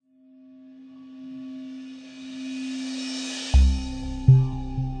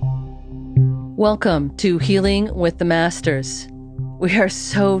Welcome to Healing with the Masters. We are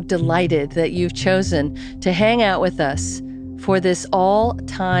so delighted that you've chosen to hang out with us for this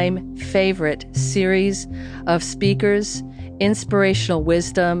all-time favorite series of speakers, inspirational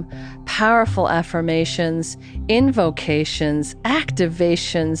wisdom, powerful affirmations, invocations,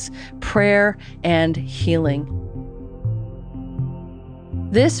 activations, prayer, and healing.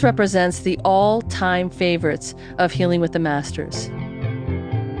 This represents the all-time favorites of Healing with the Masters.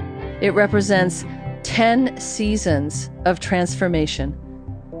 It represents 10 seasons of transformation.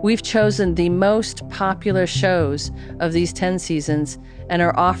 We've chosen the most popular shows of these 10 seasons and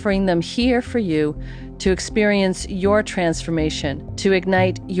are offering them here for you to experience your transformation, to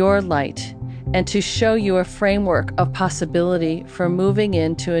ignite your light, and to show you a framework of possibility for moving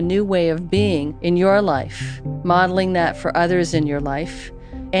into a new way of being in your life, modeling that for others in your life,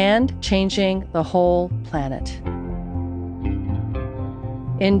 and changing the whole planet.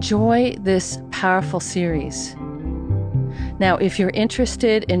 Enjoy this powerful series. Now, if you're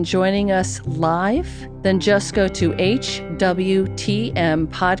interested in joining us live, then just go to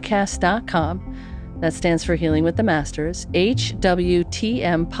hwtmpodcast.com. That stands for Healing with the Masters,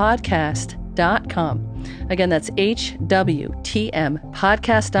 hwtmpodcast.com. Again, that's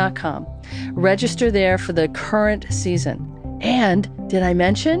hwtmpodcast.com. Register there for the current season. And did I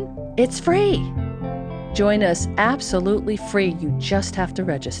mention it's free? Join us absolutely free. You just have to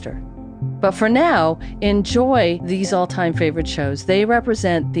register. But for now, enjoy these all-time favorite shows. They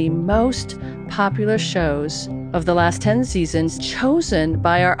represent the most popular shows of the last 10 seasons, chosen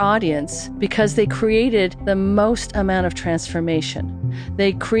by our audience because they created the most amount of transformation.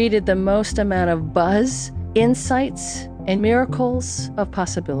 They created the most amount of buzz, insights, and miracles of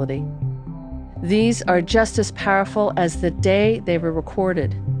possibility. These are just as powerful as the day they were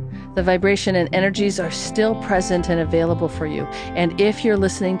recorded. The vibration and energies are still present and available for you. And if you're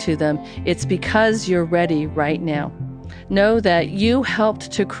listening to them, it's because you're ready right now. Know that you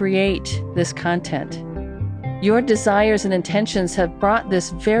helped to create this content. Your desires and intentions have brought this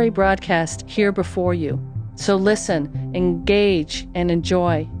very broadcast here before you. So listen, engage, and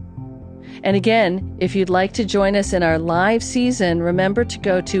enjoy. And again, if you'd like to join us in our live season, remember to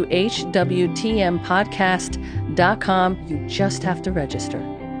go to hwtmpodcast.com. You just have to register.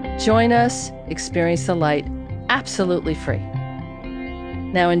 Join us, experience the light, absolutely free.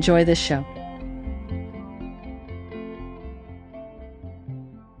 Now enjoy this show.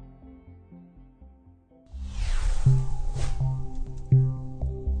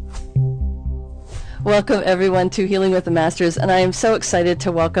 Welcome everyone to Healing with the Masters, and I am so excited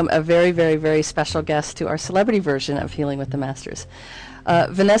to welcome a very, very, very special guest to our celebrity version of Healing with the Masters.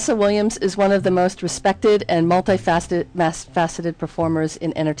 Vanessa Williams is one of the most respected and multifaceted performers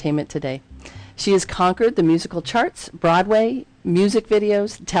in entertainment today. She has conquered the musical charts, Broadway, music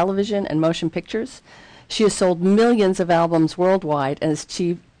videos, television, and motion pictures. She has sold millions of albums worldwide and has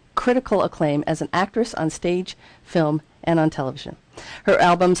achieved critical acclaim as an actress on stage, film, and on television. Her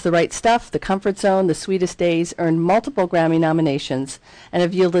albums The Right Stuff, The Comfort Zone, The Sweetest Days earned multiple Grammy nominations and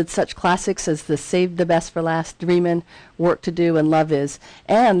have yielded such classics as the Saved the Best for Last, Dreamin', Work to Do, and Love Is,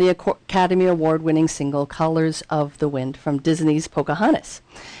 and the Academy Award-winning single Colors of the Wind from Disney's Pocahontas.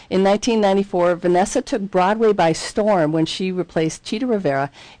 In 1994, Vanessa took Broadway by storm when she replaced Chita Rivera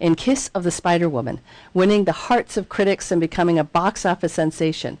in Kiss of the Spider-Woman, winning the hearts of critics and becoming a box office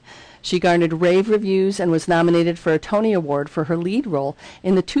sensation. She garnered rave reviews and was nominated for a Tony Award for her lead role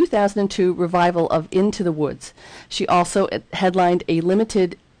in the 2002 revival of Into the Woods. She also headlined a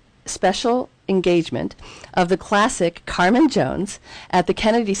limited special engagement of the classic Carmen Jones at the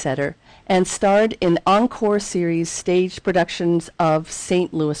Kennedy Center and starred in encore series staged productions of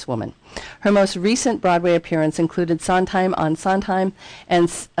St. Louis Woman. Her most recent Broadway appearance included Sondheim on Sondheim and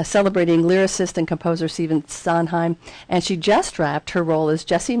celebrating lyricist and composer Stephen Sondheim, and she just wrapped her role as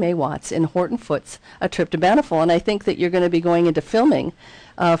Jessie Mae Watts in Horton Foote's A Trip to Bountiful, and I think that you're going to be going into filming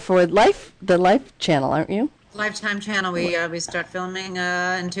for the Life channel, aren't you? Lifetime channel. We start filming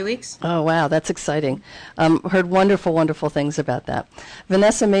in 2 weeks. Oh, wow. That's exciting. Heard wonderful, wonderful things about that.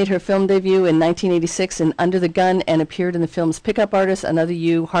 Vanessa made her film debut in 1986 in Under the Gun and appeared in the films Pickup Artist, Another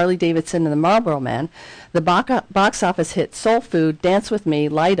You, Harley Davidson, and The Marlboro Man. The box office hit Soul Food, Dance With Me,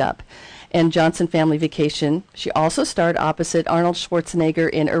 Light Up, and Johnson Family Vacation. She also starred opposite Arnold Schwarzenegger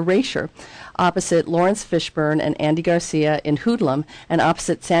in Erasure, opposite Lawrence Fishburne and Andy Garcia in Hoodlum, and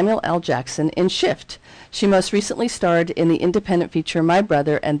opposite Samuel L. Jackson in Shift. She most recently starred in the independent feature My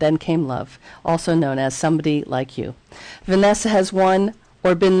Brother and Then Came Love, also known as Somebody Like You. Vanessa has won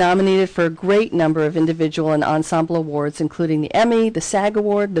or been nominated for a great number of individual and ensemble awards, including the Emmy, the SAG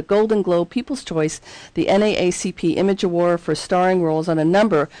Award, the Golden Globe, People's Choice, the NAACP Image Award for starring roles on a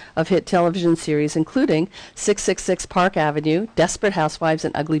number of hit television series, including 666 Park Avenue, Desperate Housewives,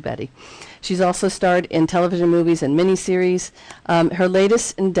 and Ugly Betty. She's also starred in television movies and miniseries. Her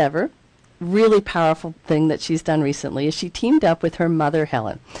latest endeavor, really powerful thing that she's done recently, is she teamed up with her mother,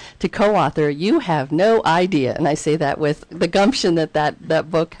 Helen, to co-author You Have No Idea. And I say that with the gumption that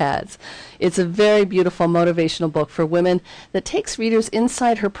book has. It's a very beautiful motivational book for women that takes readers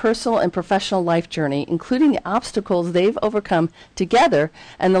inside her personal and professional life journey, including the obstacles they've overcome together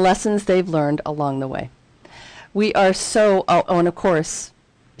and the lessons they've learned along the way. We are so, and of course,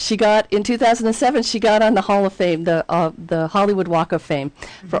 in 2007, she got on the Hall of Fame, the Hollywood Walk of Fame,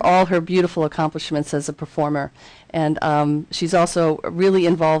 for all her beautiful accomplishments as a performer. And she's also really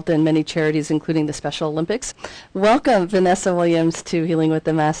involved in many charities, including the Special Olympics. Welcome, Vanessa Williams, to Healing with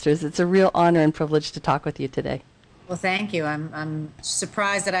the Masters. It's a real honor and privilege to talk with you today. Well, thank you. I'm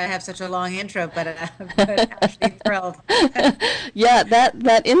surprised that I have such a long intro, but actually thrilled. Yeah,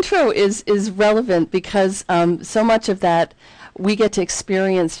 that intro is relevant because so much of that we get to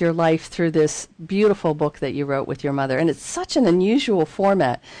experience your life through this beautiful book that you wrote with your mother, and it's such an unusual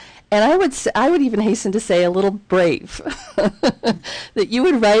format. And I would even hasten to say a little brave that you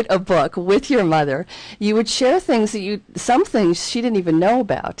would write a book with your mother. You would share things some things she didn't even know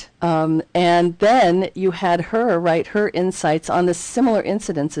about, and then you had her write her insights on the similar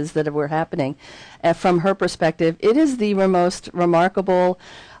incidences that were happening from her perspective. It is the most remarkable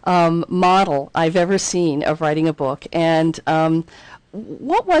model I've ever seen of writing a book. And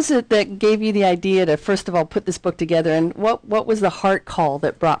what was it that gave you the idea to, first of all, put this book together, and what was the heart call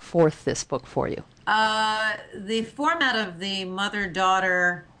that brought forth this book for you? The format of the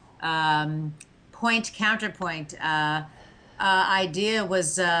mother-daughter point-counterpoint idea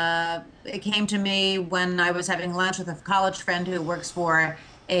was, it came to me when I was having lunch with a college friend who works for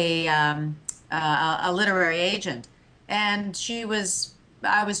a literary agent. And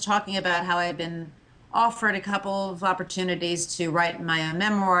I was talking about how I had been offered a couple of opportunities to write my own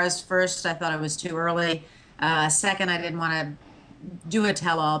memoirs. First, I thought it was too early. Second, I didn't want to do a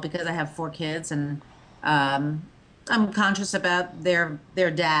tell-all because I have 4 kids, and I'm conscious about their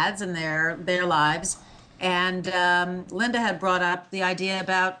dads and their lives. And Linda had brought up the idea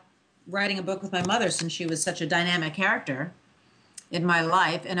about writing a book with my mother, since she was such a dynamic character in my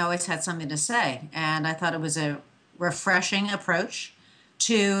life and always had something to say. And I thought it was a refreshing approach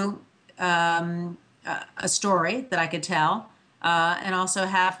to a story that I could tell, and also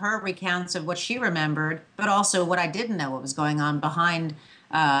have her recounts of what she remembered, but also what I didn't know, what was going on behind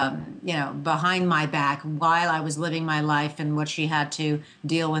my back while I was living my life, and what she had to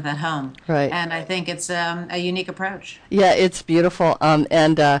deal with at home. Right. And I think it's a unique approach. Yeah, it's beautiful.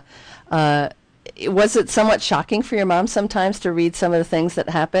 Was it somewhat shocking for your mom sometimes to read some of the things that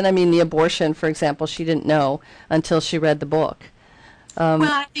happen? I mean, the abortion, for example, she didn't know until she read the book. Well,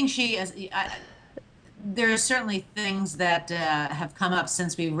 I think there are certainly things that have come up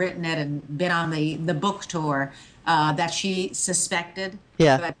since we've written it and been on the book tour that she suspected.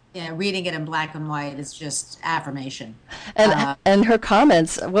 Yeah. But reading it in black and white is just affirmation. And her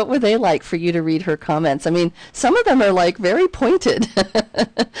comments, what were they like for you to read her comments? I mean, some of them are like very pointed.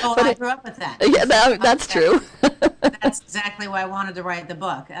 Oh, I grew up with that. Yeah, that's true. That's exactly why I wanted to write the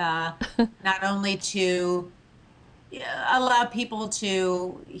book. Not only to allow people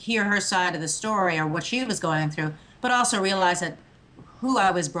to hear her side of the story or what she was going through, but also realize that who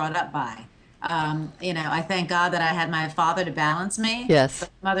I was brought up by. I thank God that I had my father to balance me. Yes.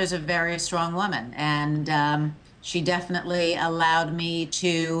 But my mother's a very strong woman, and she definitely allowed me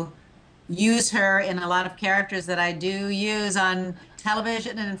to use her in a lot of characters that I do use on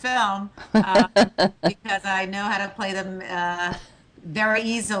television and in film, because I know how to play them very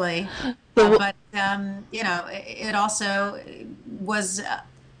easily. It also was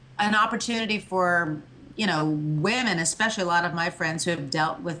an opportunity for, women, especially a lot of my friends who have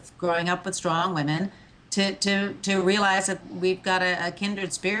dealt with growing up with strong women, to realize that we've got a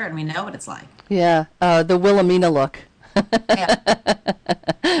kindred spirit and we know what it's like. Yeah, the Wilhelmina look. Yeah.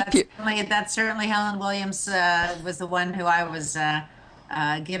 That's certainly Helen Williams was the one who I was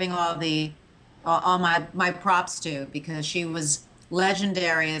giving all my props to, because she was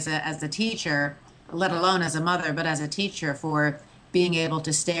legendary as a teacher, let alone as a mother, but as a teacher, for being able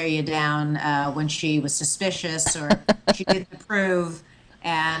to stare you down when she was suspicious or she didn't approve.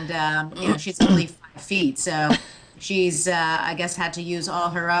 And she's only 5 feet, so she's I guess had to use all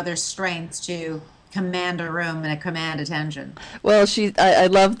her other strengths to command a room and command attention. Well, I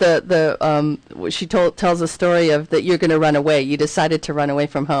love what she tells a story of that you're going to run away. You decided to run away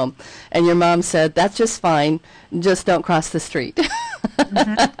from home, and your mom said, "That's just fine. Just don't cross the street."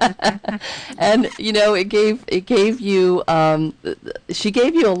 And it gave you she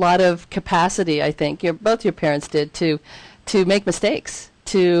gave you a lot of capacity. I think both your parents did to make mistakes,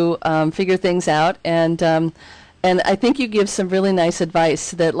 to figure things out, and I think you give some really nice advice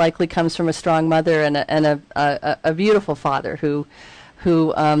that likely comes from a strong mother and a beautiful father who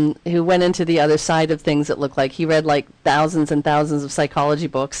went into the other side of things. It looked like he read like thousands and thousands of psychology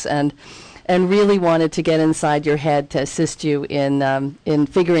books and really wanted to get inside your head to assist you in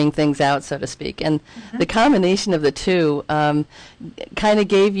figuring things out, so to speak. And the combination of the two kind of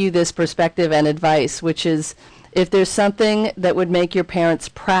gave you this perspective and advice, which is, if there's something that would make your parents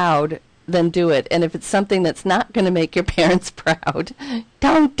proud, then do it. And if it's something that's not going to make your parents proud,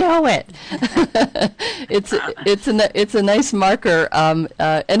 don't do it. It's a nice marker,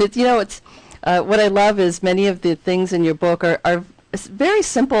 and it's what I love is many of the things in your book are very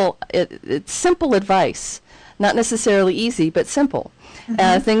simple. It's simple advice, not necessarily easy, but simple.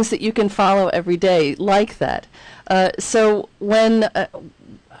 Things that you can follow every day, like that. So when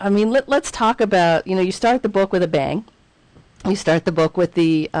let's talk about, you start the book with a bang. You start the book with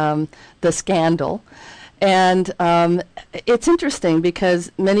the scandal, and it's interesting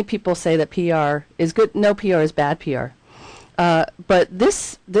because many people say that PR is good. No, PR is bad PR, but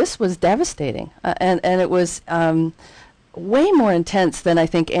this was devastating, and it was way more intense than I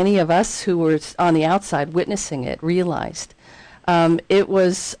think any of us who were on the outside witnessing it realized. It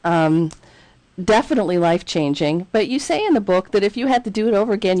was definitely life-changing. But you say in the book that if you had to do it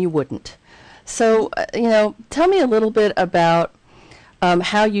over again, you wouldn't. So, tell me a little bit about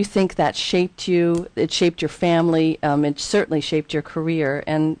how you think that shaped you. It shaped your family. It certainly shaped your career.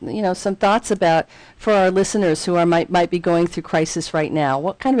 And, some thoughts about, for our listeners who might be going through crisis right now,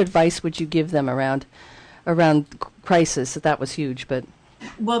 what kind of advice would you give them around crisis? That was huge, but...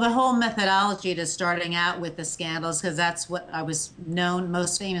 Well, the whole methodology to starting out with the scandals, because that's what I was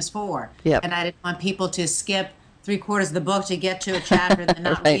most famous for. Yep. And I didn't want people to skip 3/4 of the book to get to a chapter and then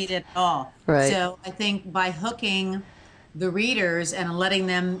not Right. read it at all. Right. So I think by hooking the readers and letting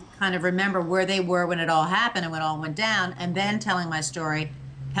them kind of remember where they were when it all happened and when it all went down, and then telling my story,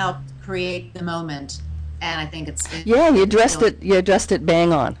 helped create the moment. And I think it's Yeah, you addressed it. You addressed it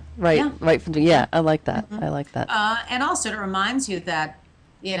bang on, right? Yeah. Right from the. Yeah, I like that. I like that. And also it reminds you that,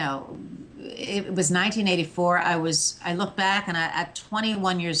 it was 1984. I look back and at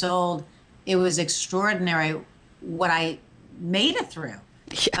 21 years old, it was extraordinary what I made it through.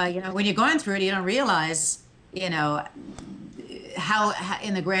 Yeah. When you're going through it, you don't realize, how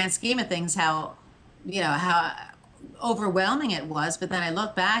in the grand scheme of things, how overwhelming it was. But then I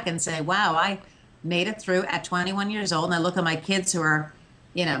look back and say, wow, I made it through at 21 years old. And I look at my kids who are,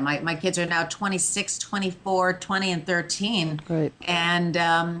 my kids are now 26, 24, 20, and 13. Right. And,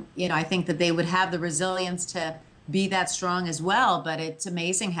 I think that they would have the resilience to be that strong as well. But it's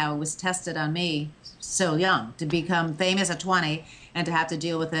amazing how it was tested on me so young, to become famous at 20 and to have to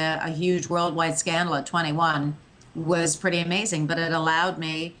deal with a huge worldwide scandal at 21 was pretty amazing. But it allowed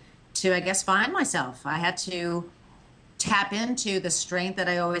me to, I guess, find myself. I had to tap into the strength that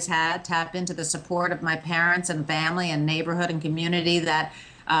I always had, tap into the support of my parents and family and neighborhood and community that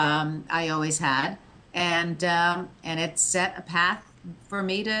I always had. And it set a path for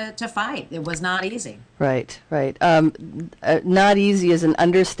me to fight. It was not easy. Right. Not easy is an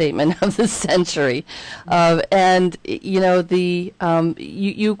understatement of the century. And,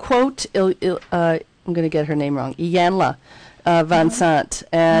 you quote, I'm going to get her name wrong, Iyanla Vanzant.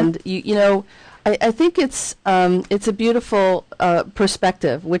 And, I think it's a beautiful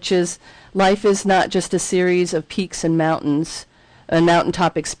perspective, which is life is not just a series of peaks and mountains and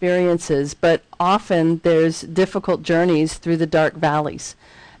mountaintop experiences, but often there's difficult journeys through the dark valleys.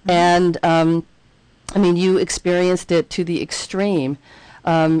 And you experienced it to the extreme,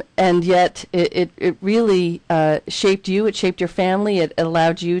 and yet it really shaped you. It shaped your family. It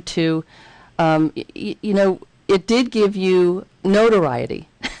allowed you to, it did give you notoriety,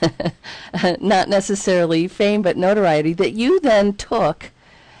 not necessarily fame, but notoriety that you then took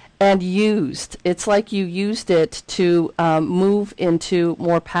and used. It's like you used it to move into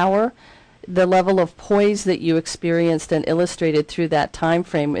more power. The level of poise that you experienced and illustrated through that time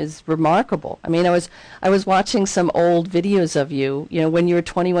frame is remarkable. I was watching some old videos of you, when you were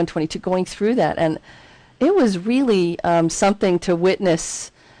 21, 22, going through that, and it was really something to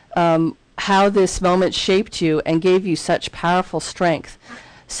witness how this moment shaped you and gave you such powerful strength.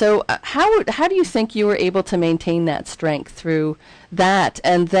 So how do you think you were able to maintain that strength through that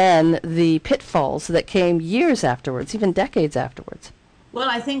and then the pitfalls that came years afterwards, even decades afterwards? Well,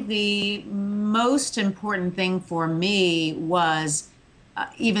 I think the most important thing for me was,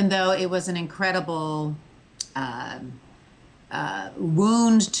 even though it was an incredible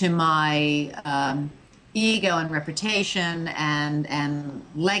wound to my ego and reputation and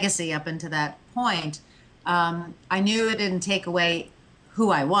legacy up until that point, I knew it didn't take away who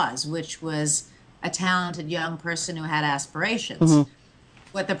I was, which was a talented young person who had aspirations.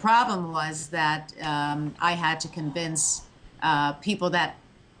 What the problem was that I had to convince people that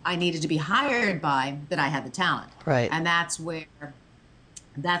I needed to be hired by that I had the talent, Right. and that's where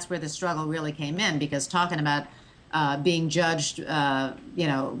the struggle really came in, because talking about being judged, you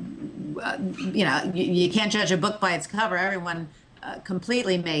can't judge a book by its cover. Everyone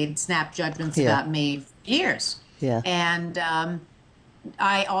completely made snap judgments Yeah. about me for years. Yeah. And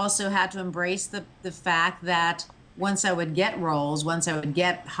I also had to embrace the fact that once I would get roles, once I would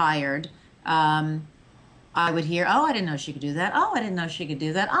get hired, I would hear, "Oh, I didn't know she could do that. Oh, I didn't know she could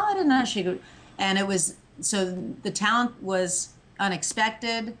do that. Oh, I didn't know she could." And it was, so the talent was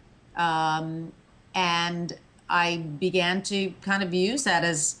unexpected. And I began to kind of use that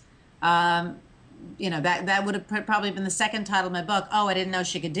as, that would have probably been the second title of my book. "Oh, I didn't know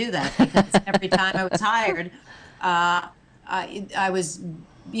she could do that," because every time I was hired, I was,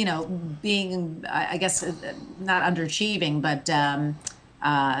 being, I guess, not underachieving, but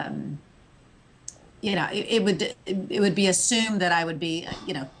it would be assumed that I would be,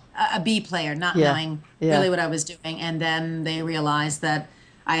 a B player, not Yeah. knowing Yeah. really what I was doing. And then they realized that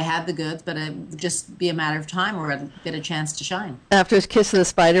I had the goods, but it would just be a matter of time where I'd get a chance to shine. After Kiss of the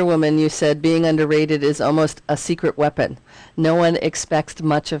Spider Woman, you said being underrated is almost a secret weapon. No one expects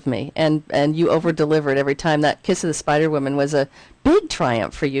much of me, and you over delivered every time. That Kiss of the Spider Woman was a big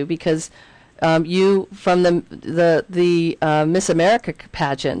triumph for you because you from the Miss America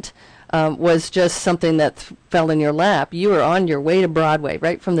pageant was just something that fell in your lap. You were on your way to Broadway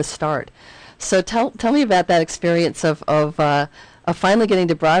right from the start. So tell me about that experience of finally getting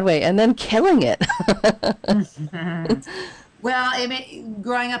to Broadway and then killing it. Well,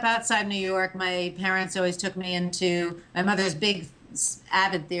 growing up outside New York, my parents always took me into, my mother's big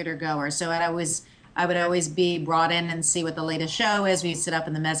avid theater goer, so I would always be brought in and see what the latest show is. We'd sit up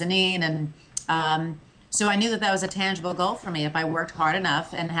in the mezzanine, and so I knew that was a tangible goal for me. If I worked hard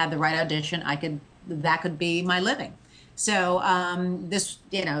enough and had the right audition, that could be my living. So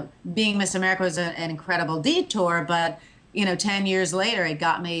being Miss America was an incredible detour, but 10 years later, it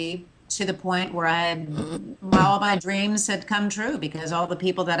got me to the point where all my dreams had come true, because all the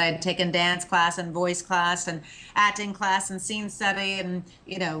people that I'd taken dance class and voice class and acting class and scene study and,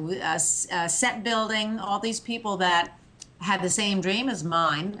 set building, all these people that had the same dream as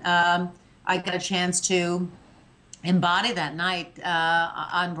mine, I got a chance to embody that night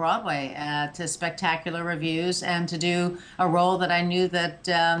on Broadway to spectacular reviews and to do a role that I knew that,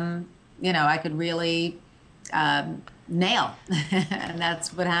 I could really nail. And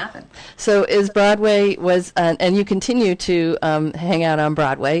that's what happened. So is Broadway and you continue to hang out on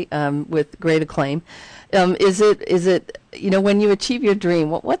Broadway with great acclaim. Is it when you achieve your dream,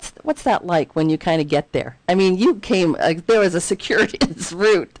 what's that like when you kind of get there? I mean, you came there was a circuitous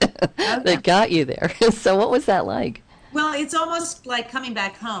route that got you there. So what was that like? Well, it's almost like coming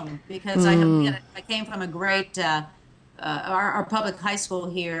back home, because I came from a great our public high school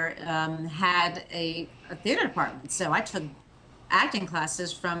here had a theater department, so I took acting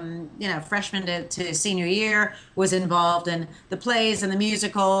classes from freshman to senior year, was involved in the plays and the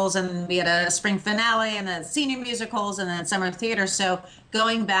musicals, and we had a spring finale and the senior musicals and then summer theater. So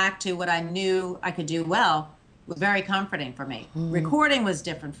going back to what I knew I could do well was very comforting for me. Recording was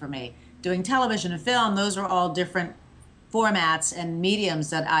different for me. Doing television and film, those were all different formats and mediums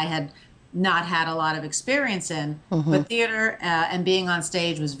that I had not had a lot of experience in, but theater and being on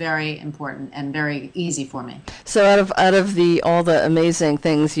stage was very important and very easy for me. So out of all the amazing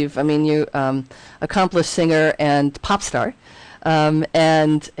things you accomplished singer and pop star,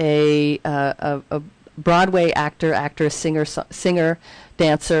 and a Broadway actor, actress, singer,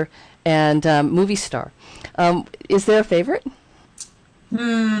 dancer, and movie star. Is there a favorite?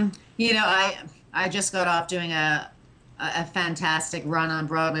 I just got off doing a fantastic run on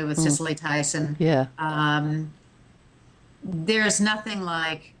Broadway with Cicely Tyson. Yeah. There's nothing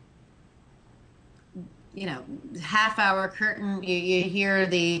like, half-hour curtain. You hear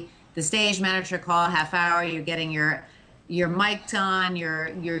the stage manager call half hour. You're getting your mic'd on.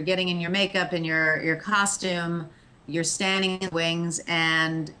 You're getting in your makeup and your costume. You're standing in the wings,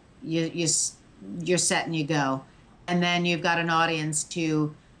 and you're set and you go. And then you've got an audience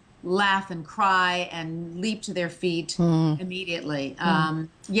to laugh and cry and leap to their feet immediately.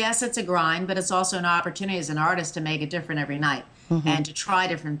 Yes, it's a grind, but it's also an opportunity as an artist to make it different every night and to try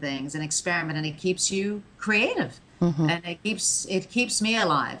different things and experiment, and it keeps you creative and it keeps me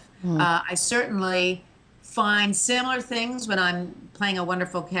alive. I certainly find similar things when I'm playing a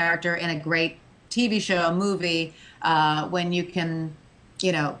wonderful character in a great TV show, a movie, when you can,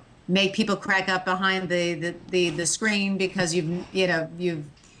 you know, make people crack up behind the screen because you've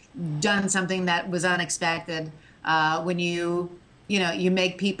done something that was unexpected. When you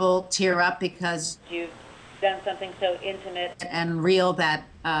make people tear up because you've done something so intimate and real that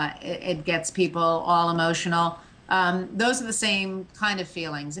it gets people all emotional. Those are the same kind of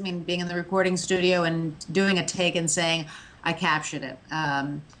feelings. I mean, being in the recording studio and doing a take and saying, I captured it.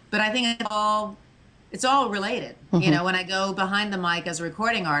 But I think it's all related. You know, when I go behind the mic as a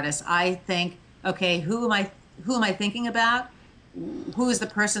recording artist, I think, okay, who am I thinking about? Who is the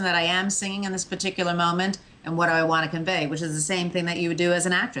person that I am singing in this particular moment, and what do I want to convey? Which is the same thing that you would do as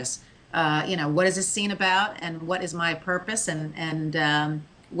an actress. You know, what is this scene about, and what is my purpose, and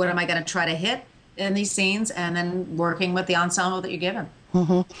what am I going to try to hit in these scenes, and then working with the ensemble that you're given.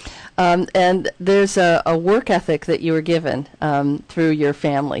 And there's a work ethic that you were given through your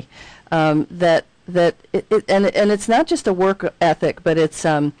family, and it's not just a work ethic, but it's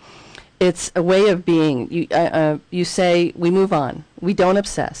a way of being. You say, we move on. We don't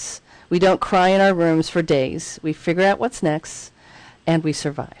obsess. We don't cry in our rooms for days. We figure out what's next, and we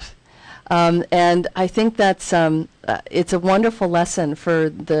survive. And I think that's it's a wonderful lesson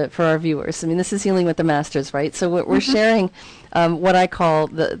for our viewers. I mean, this is Healing with the Masters, right? So we're sharing what I call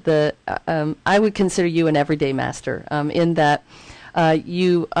I would consider you an everyday master, in that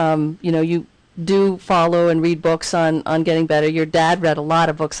you do follow and read books on getting better. Your dad read a lot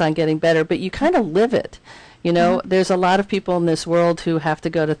of books on getting better, but you kind of live it. You know, there's a lot of people in this world who have to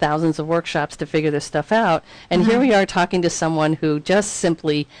go to thousands of workshops to figure this stuff out. And here we are talking to someone who just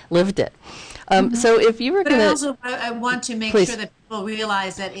simply lived it. So if you were going to... But I want to make sure that people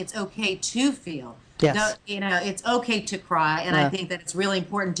realize that it's okay to feel. Yes. It's okay to cry. And I think that it's really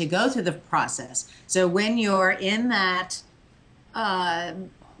important to go through the process. So when you're in that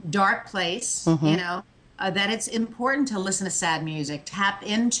dark place, that it's important to listen to sad music, tap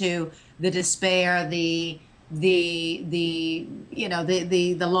into the despair, the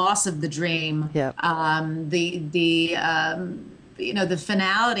loss of the dream, the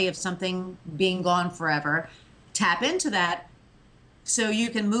finality of something being gone forever. Tap into that so you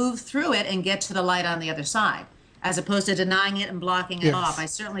can move through it and get to the light on the other side, as opposed to denying it and blocking it off. I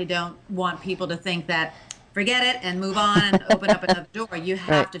certainly don't want people to think that forget it and move on and open up another door. You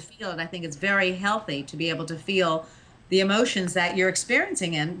have to feel it. I think it's very healthy to be able to feel the emotions that you're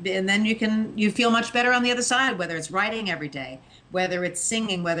experiencing, and then you feel much better on the other side, whether it's writing every day, whether it's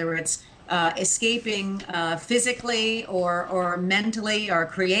singing, whether it's escaping physically or mentally or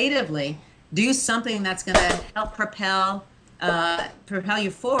creatively. Do something that's going to help propel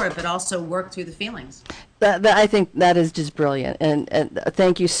you forward, but also work through the feelings. I think that is just brilliant, and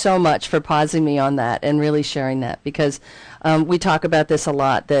thank you so much for pausing me on that and really sharing that, because we talk about this a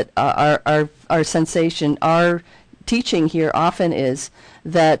lot, that our sensation, our teaching here often is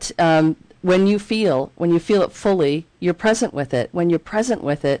that when you feel it fully, you're present with it. When you're present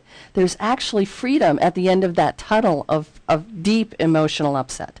with it, there's actually freedom at the end of that tunnel of deep emotional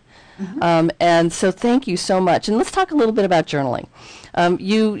upset. And so thank you so much. And let's talk a little bit about journaling.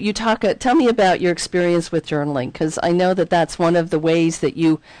 Tell me about your experience with journaling, because I know that that's one of the ways that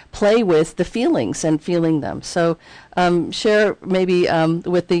you play with the feelings and feeling them. So share maybe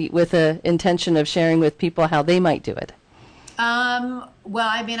with the intention of sharing with people how they might do it. Well,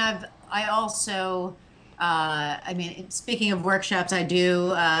 I mean, speaking of workshops, I do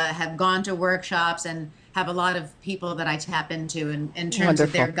have gone to workshops and have a lot of people that I tap into in terms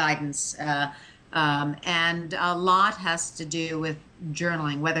of their guidance. And a lot has to do with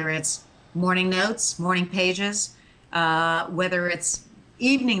journaling, whether it's morning notes, morning pages, whether it's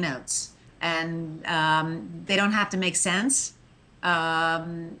evening notes. And they don't have to make sense.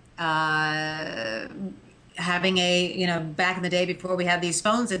 Having back in the day before we had these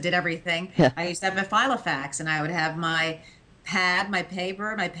phones that did everything, I used to have a Filofax, and I would have my pad, my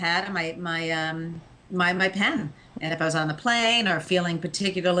paper, my pad, and my pen. And if I was on the plane or feeling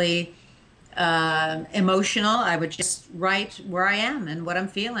particularly emotional, I would just write where I am and what I'm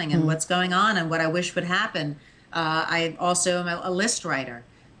feeling and what's going on and what I wish would happen. I also am a list writer.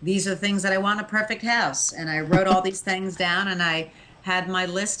 These are things that I want in a perfect house. And I wrote all these things down, and I had my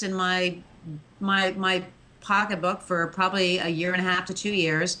list in my pocketbook for probably a year and a half to 2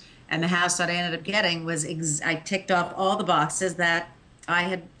 years. And the house that I ended up getting was, I ticked off all the boxes that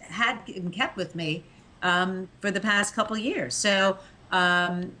I had and kept with me for the past couple of years. So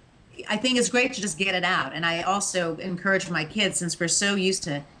I think it's great to just get it out. And I also encourage my kids, since we're so used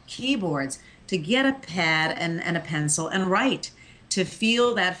to keyboards, to get a pad and a pencil and write, to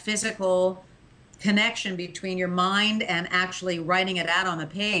feel that physical connection between your mind and actually writing it out on the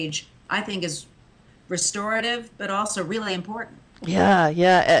page, I think is restorative, but also really important. Yeah,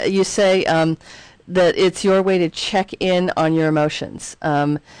 yeah. You say that it's your way to check in on your emotions.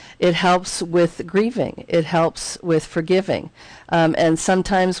 It helps with grieving. It helps with forgiving. And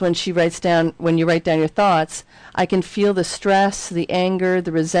sometimes when when you write down your thoughts, I can feel the stress, the anger,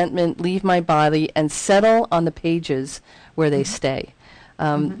 the resentment leave my body and settle on the pages where they stay.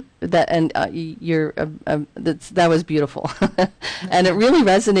 That was beautiful, and it really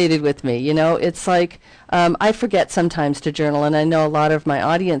resonated with me. You know, it's like I forget sometimes to journal, and I know a lot of my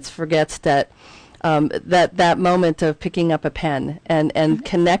audience forgets that that moment of picking up a pen and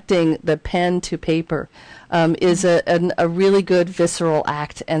connecting the pen to paper is a really good visceral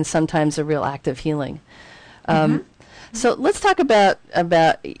act, and sometimes a real act of healing. So let's talk about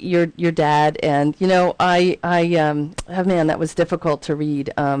your dad. And man, that was difficult to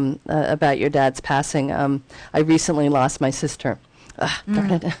read about your dad's passing. I recently lost my sister,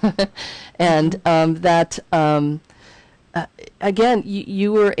 darn it. And again,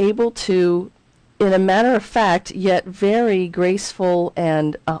 you were able to, in a matter of fact yet very graceful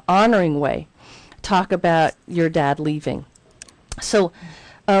and honoring way, talk about your dad leaving. So,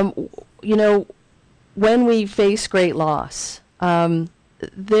 when we face great loss,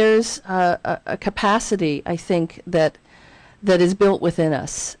 there's a capacity, I think, that is built within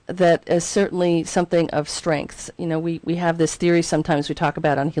us that is certainly something of strength. You know, we have this theory sometimes we talk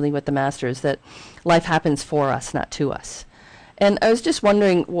about on Healing with the Masters that life happens for us, not to us. And I was just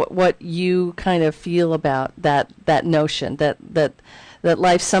wondering what you kind of feel about that notion that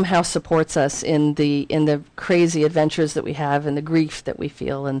life somehow supports us in the crazy adventures that we have and the grief that we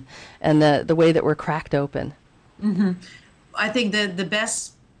feel and the way that we're cracked open. Mm-hmm. I think the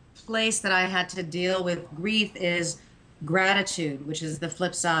best place that I had to deal with grief is gratitude, which is the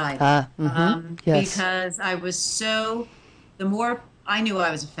flip side. Yes. Because the more I knew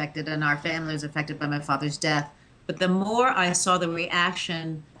I was affected and our family was affected by my father's death, but the more I saw the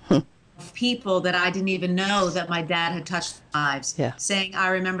reaction people that I didn't even know that my dad had touched lives, saying, I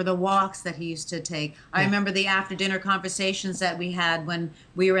remember the walks that he used to take. I remember the after dinner conversations that we had when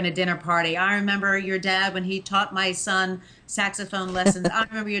we were in a dinner party. I remember your dad when he taught my son saxophone lessons. I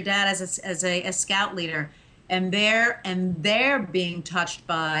remember your dad as a scout leader, and they're being touched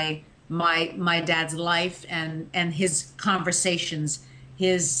by my dad's life and his conversations,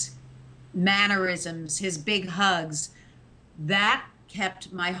 his mannerisms, his big hugs. That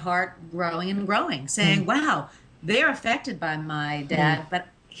kept my heart growing and growing, saying, wow, they're affected by my dad, but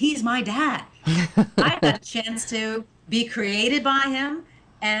he's my dad. I had a chance to be created by him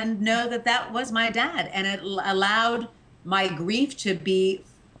and know that was my dad. And it allowed my grief to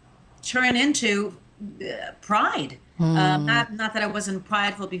turn into pride. Not that I wasn't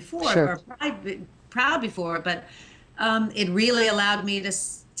prideful before or proud before, but it really allowed me to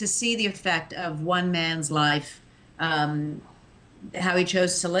see the effect of one man's life, how he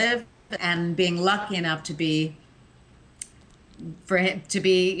chose to live, and being lucky enough to be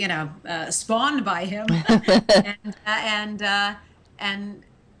spawned by him, and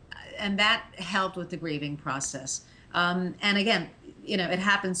that helped with the grieving process. And again, it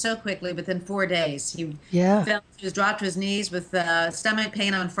happened so quickly. Within 4 days, he was dropped to his knees with stomach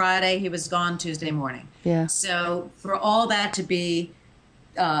pain on Friday. He was gone Tuesday morning. Yeah. So for all that to be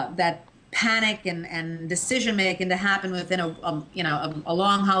that panic and decision making to happen within a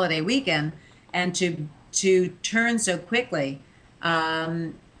long holiday weekend, and to turn so quickly,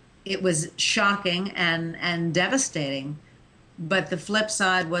 it was shocking and devastating. But the flip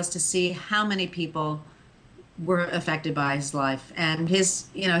side was to see how many people were affected by his life, and he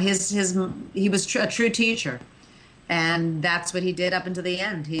was a true teacher, and that's what he did up until the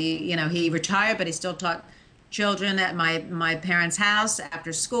end. He retired, but he still taught children at my parents' house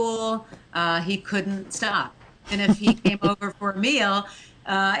after school. He couldn't stop. And if he came over for a meal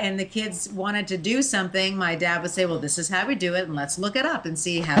and the kids wanted to do something, my dad would say, well, this is how we do it, and let's look it up and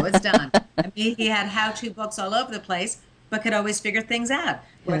see how it's done. I mean, he had how-to books all over the place, but could always figure things out,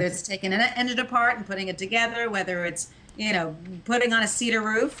 whether it's taking an engine apart and putting it together, whether it's putting on a cedar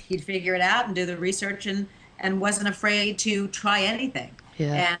roof, he'd figure it out and do the research, and wasn't afraid to try anything.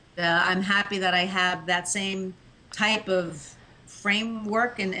 Yeah. And I'm happy that I have that same type of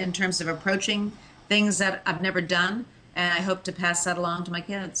framework in terms of approaching things that I've never done, and I hope to pass that along to my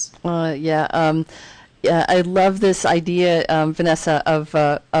kids. Yeah, I love this idea, Vanessa,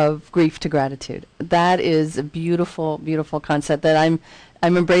 of grief to gratitude. That is a beautiful, beautiful concept that I'm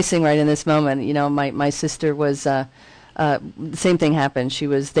embracing right in this moment. You know, my sister was the same thing happened. She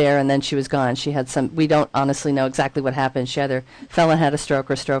was there and then she was gone. She had some. We don't honestly know exactly what happened. She either fell and had a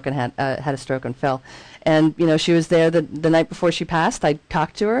stroke, or stroke and had a stroke and fell. And you know, she was there the night before she passed. I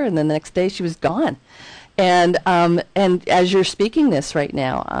talked to her, and then the next day she was gone. And as you're speaking this right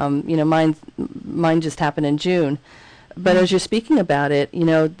now, you know, mine just happened in June, but as you're speaking about it, you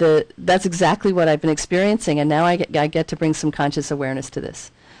know, that's exactly what I've been experiencing, and now I get to bring some conscious awareness to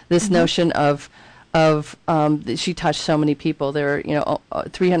this notion of she touched so many people. There were, you know,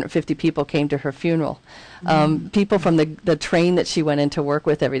 350 people came to her funeral. People from the train that she went in to work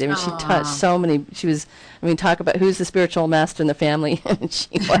with every day. I mean, she touched so many. She was, I mean, talk about who's the spiritual master in the family. And she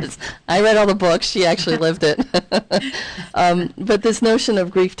was. I read all the books. She actually lived it. But this notion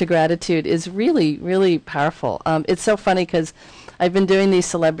of grief to gratitude is really, really powerful. It's so funny because I've been doing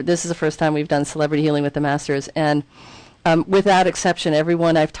these this is the first time we've done celebrity healing with the masters, and without exception,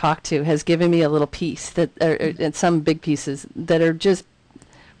 everyone I've talked to has given me a little piece and some big pieces that are just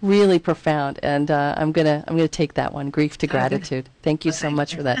really profound. And I'm gonna take that one, grief to gratitude. Thank you so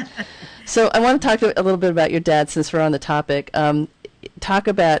much for that. So I want to talk a little bit about your dad, since we're on the topic. Talk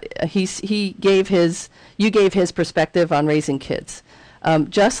about you gave his perspective on raising kids.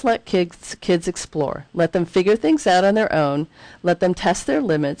 Just let kids explore. Let them figure things out on their own. Let them test their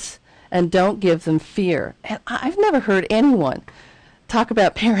limits. And don't give them fear. And I've never heard anyone talk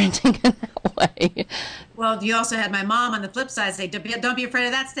about parenting in that way. Well, you also had my mom on the flip side say, don't be afraid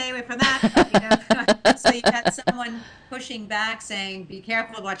of that, stay away from that. You know? So you had someone pushing back saying, be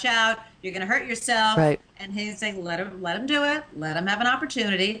careful, watch out, you're going to hurt yourself. Right. And he's saying, let him do it, let him have an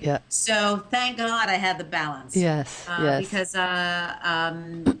opportunity. Yeah. So thank God I had the balance. Yes, yes. Because I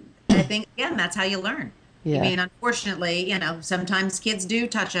think, again, that's how you learn. Yeah. I mean, unfortunately, you know, sometimes kids do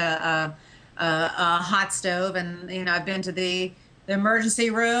touch a hot stove, and you know, I've been to the emergency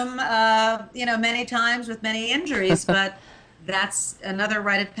room, you know, many times with many injuries, but that's another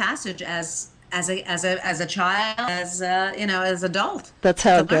rite of passage as a child, you know, as adult. That's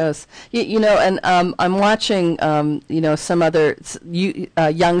how it goes. You know, and I'm watching, you know, some other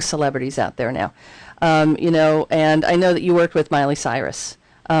young celebrities out there now, you know, and I know that you worked with Miley Cyrus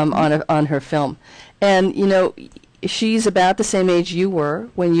on her film. And, you know, she's about the same age you were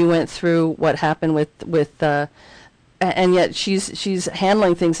when you went through what happened with and yet she's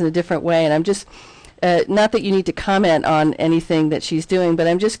handling things in a different way. And I'm just, not that you need to comment on anything that she's doing, but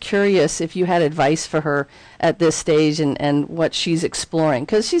I'm just curious if you had advice for her at this stage and what she's exploring.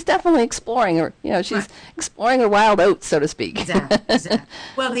 Because she's definitely exploring her, you know, she's exploring her wild oats, so to speak. Exactly.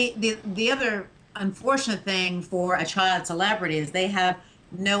 Well, the other unfortunate thing for a child celebrity is they have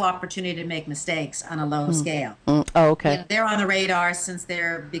no opportunity to make mistakes on a low scale. Oh, okay. You know, they're on the radar since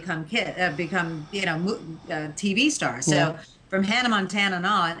they're become you know, TV stars. So from Hannah Montana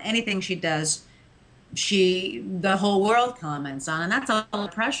on, anything she does, the whole world comments on, and that's a lot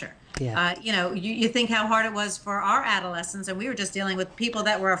of pressure. Yeah. You know, you think how hard it was for our adolescents, and we were just dealing with people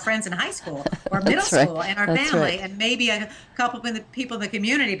that were our friends in high school or middle school, and our family, and maybe a couple of the people in the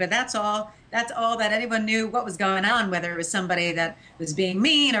community. But that's all that anyone knew what was going on, whether it was somebody that was being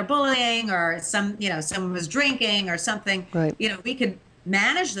mean or bullying, or someone was drinking or something. Right. You know, we could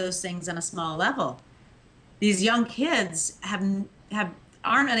manage those things on a small level. These young kids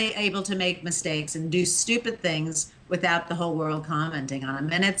aren't able to make mistakes and do stupid things without the whole world commenting on them,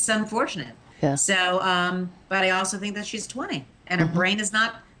 and it's unfortunate. Yeah. So, but I also think that she's 20, and her brain is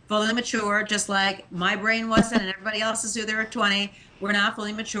not fully mature, just like my brain wasn't, and everybody else's who they were 20 were not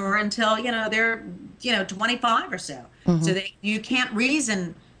fully mature until, you know, they're, you know, 25 or so. So you can't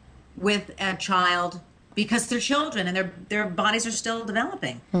reason with a child because they're children and their bodies are still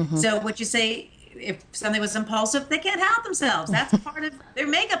developing. So what you say, if something was impulsive, they can't help themselves. That's part of their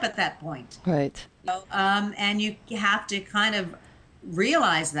makeup at that point. Right. So, and you have to kind of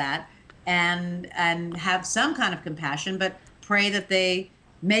realize that and have some kind of compassion, but pray that they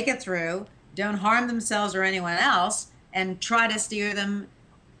make it through, don't harm themselves or anyone else, and try to steer them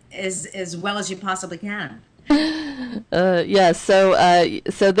as well as you possibly can. Yeah, so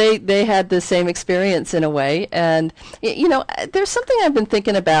they had the same experience in a way, and you know, there's something I've been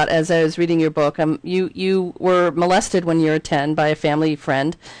thinking about as I was reading your book. You were molested when you were 10 by a family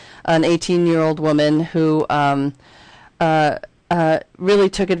friend, an 18-year-old woman who really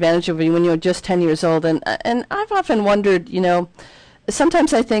took advantage of you when you were just 10 years old, and I've often wondered, you know,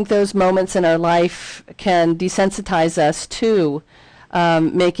 sometimes I think those moments in our life can desensitize us to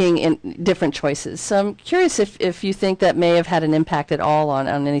making different choices. So I'm curious if you think that may have had an impact at all on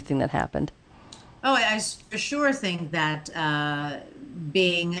anything that happened. Oh, for sure think that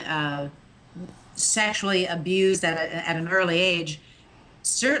being sexually abused at an early age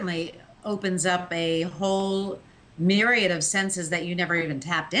certainly opens up a whole myriad of senses that you never even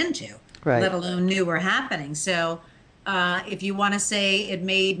tapped into, Right. let alone knew were happening. So, if you want to say it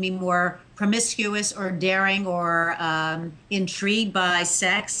made me more promiscuous or daring or intrigued by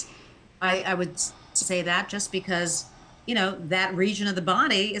sex, I would say that just because, that region of the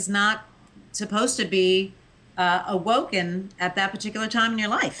body is not supposed to be awoken at that particular time in your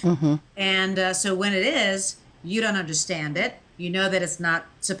life. Mm-hmm. And so when it is, you don't understand it. You know that it's not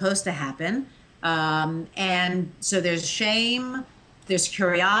supposed to happen. And so there's shame, there's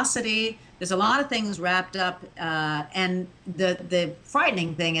curiosity, there's a lot of things wrapped up. And the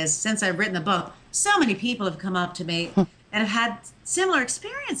frightening thing is, since I've written the book, so many people have come up to me and have had similar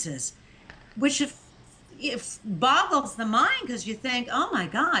experiences, which if boggles the mind because you think, oh my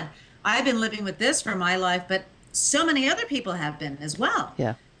God, I've been living with this for my life, but so many other people have been as well.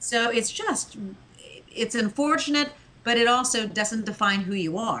 Yeah. So it's unfortunate, but it also doesn't define who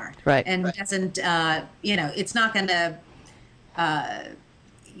you are. Right. And doesn't, it's not going to,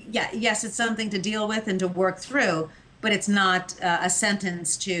 yes, it's something to deal with and to work through, but it's not a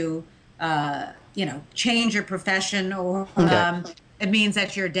sentence to, change your profession or it means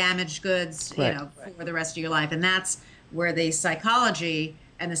that you're damaged goods, Right. for the rest of your life. And that's where the psychology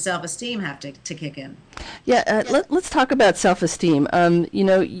and the self-esteem have to kick in. Yeah, let's talk about self-esteem. Do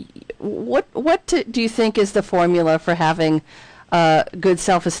you think is the formula for having good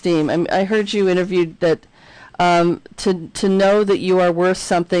self-esteem? I heard you interviewed that to know that you are worth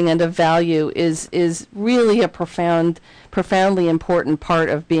something and of value is really a profoundly important part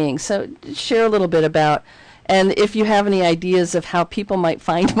of being. So share a little bit about, and if you have any ideas of how people might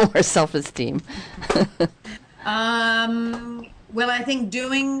find more self-esteem. Well, I think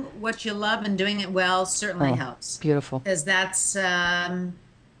doing what you love and doing it well certainly helps. Beautiful. Because that's,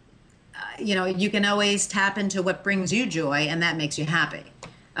 you can always tap into what brings you joy, and that makes you happy.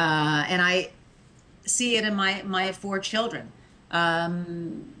 And I see it in my four children.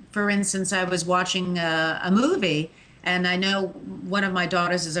 For instance, I was watching a movie, and I know one of my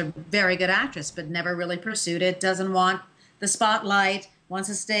daughters is a very good actress, but never really pursued it, doesn't want the spotlight, wants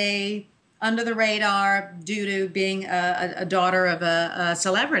to stay under the radar due to being a daughter of a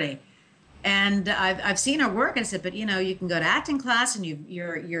celebrity. And I've seen her work, and I said, but you can go to acting class, and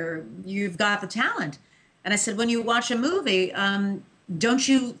you've got the talent. And I said, when you watch a movie, don't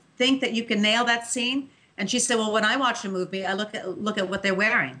you think that you can nail that scene? And she said, well, when I watch a movie, I look at what they're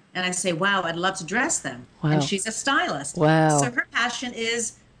wearing, and I say, wow, I'd love to dress them. Wow. And she's a stylist. Wow. So her passion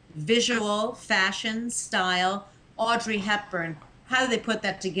is visual, fashion, style. Audrey Hepburn, how do they put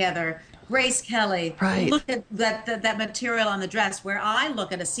that together? Grace Kelly, right. Look at that material on the dress, where I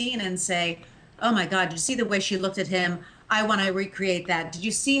look at a scene and say, oh my God, did you see the way she looked at him? I want to recreate that. Did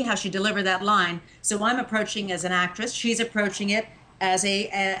you see how she delivered that line? So I'm approaching as an actress. She's approaching it as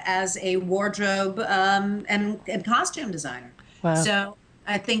a wardrobe and costume designer. Wow. So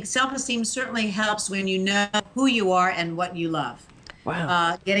I think self-esteem certainly helps when you know who you are and what you love.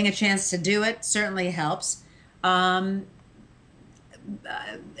 Wow. Getting a chance to do it certainly helps. And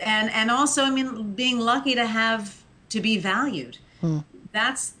also, being lucky to be valued.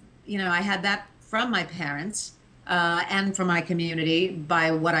 That's, I had that from my parents and from my community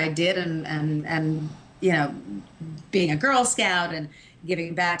by what I did and being a Girl Scout and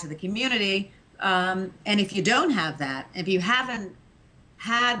giving back to the community. And if you don't have that, if you haven't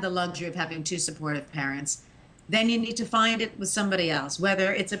had the luxury of having two supportive parents, then you need to find it with somebody else,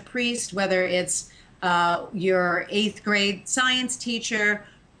 whether it's a priest, whether it's your 8th grade science teacher,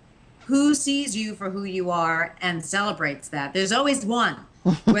 who sees you for who you are and celebrates that. There's always one,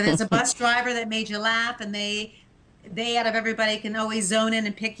 whether it's a bus driver that made you laugh, and they out of everybody can always zone in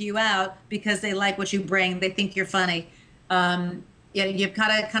and pick you out because they like what you bring. They think you're funny. You've got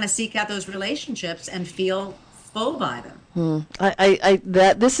to kind of seek out those relationships and feel full by them.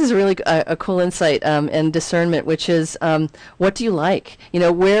 This is really a cool insight and discernment, which is what do you like?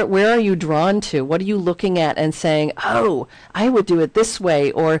 Where are you drawn to? What are you looking at and saying, oh, I would do it this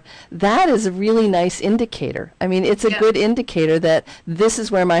way, or that is a really nice indicator. It's a good indicator that this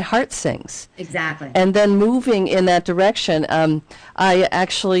is where my heart sings. Exactly. And then moving in that direction. I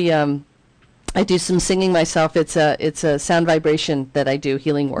actually I do some singing myself. It's a sound vibration that I do,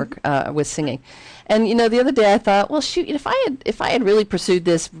 healing work with singing. And the other day I thought, well, shoot, if I had really pursued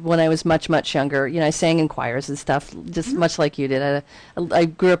this when I was much, much younger, I sang in choirs and stuff, just much like you did. I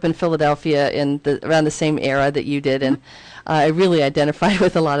grew up in Philadelphia around the same era that you did, and I really identified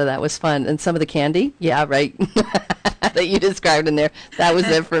with a lot of that. It was fun. And some of the candy, yeah, right. that you described in there. That was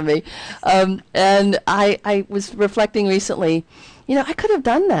it for me. And I was reflecting recently, I could have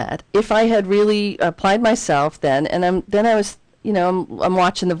done that if I had really applied myself then. And I was, I'm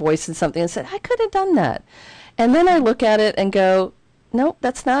watching The Voice and something and said, I could have done that. And then I look at it and go, no,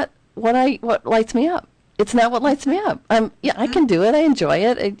 that's not what lights me up. It's not what lights me up. I can do it. I enjoy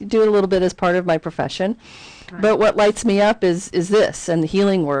it. I do it a little bit as part of my profession. Right. But what lights me up is this, and the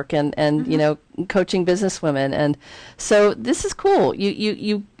healing work, and coaching business women. And so this is cool.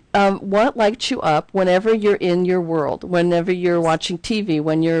 You what lights you up whenever you're in your world, whenever you're watching TV,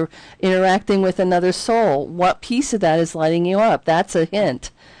 when you're interacting with another soul, what piece of that is lighting you up? That's a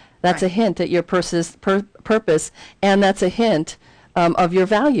hint. That's right. A hint at your purpose, and that's a hint of your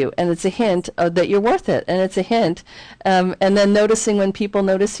value, and it's a hint that you're worth it, and it's a hint, and then noticing when people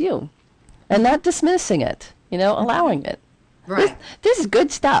notice you, and not dismissing it, allowing it. Right. This is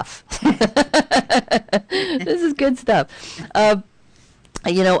good stuff. This is good stuff. I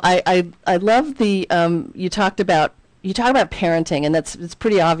love the you talk about parenting, and it's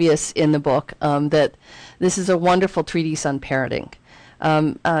pretty obvious in the book that this is a wonderful treatise on parenting.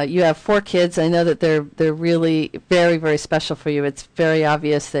 You have 4 kids. I know that they're really very, very special for you. It's very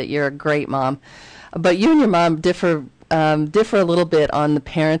obvious that you're a great mom, but you and your mom differ a little bit on the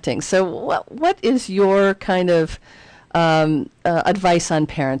parenting. So what is your kind of advice on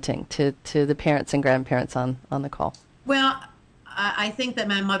parenting to the parents and grandparents on the call? Well, I think that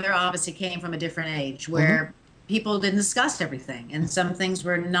my mother obviously came from a different age where people didn't discuss everything, and some things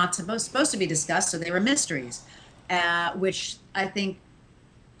were not supposed to be discussed, so they were mysteries, which I think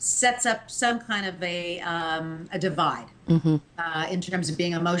sets up some kind of a divide in terms of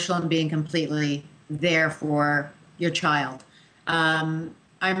being emotional and being completely there for your child. I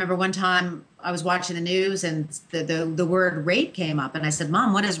remember one time I was watching the news and the word rape came up, and I said,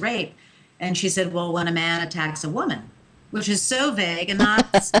 "Mom, what is rape?" And she said, "Well, when a man attacks a woman," which is so vague and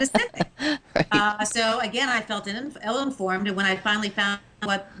not specific. Right. So again, I felt ill-informed, and when I finally found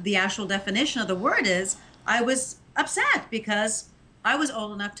what the actual definition of the word is, I was upset because I was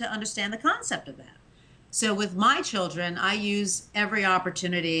old enough to understand the concept of that. So with my children, I use every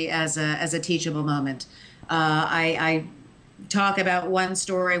opportunity as a teachable moment. I talk about one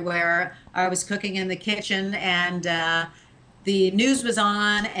story where I was cooking in the kitchen and the news was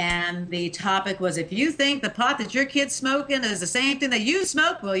on, and the topic was, if you think the pot that your kid's smoking is the same thing that you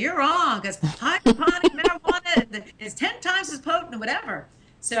smoke, well, you're wrong, because hydroponic marijuana is 10 times as potent, whatever.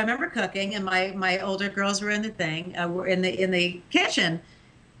 So I remember cooking, and my older girls were in were in the kitchen,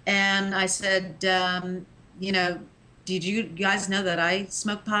 and I said, did you guys know that I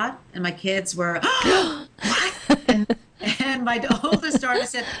smoke pot? And my kids were, what? and my oldest daughter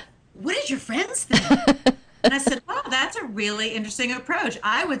said, what did your friends think? And I said, well, that's a really interesting approach.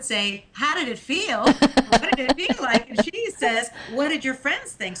 I would say, how did it feel? What did it feel like? And she says, what did your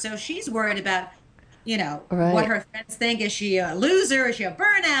friends think? So she's worried about, right. What her friends think. Is she a loser? Is she a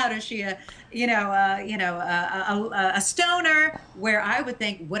burnout? Is she a stoner? Where I would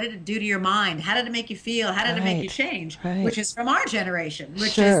think, what did it do to your mind? How did it make you feel? How did it make you change? Right. Which is from our generation,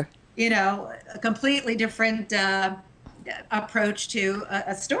 which is, a completely different approach to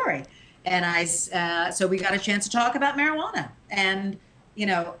a story. And so we got a chance to talk about marijuana. And,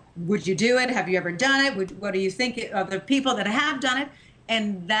 would you do it? Have you ever done it? What do you think of the people that have done it?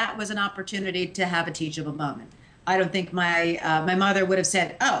 And that was an opportunity to have a teachable moment. I don't think my mother would have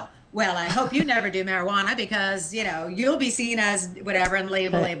said, oh, well, I hope you never do marijuana because, you'll be seen as whatever, and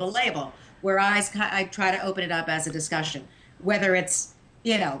label. Whereas I try to open it up as a discussion, whether it's,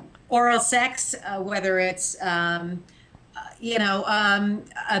 oral sex, whether it's,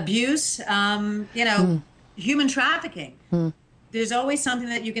 abuse, human trafficking. There's always something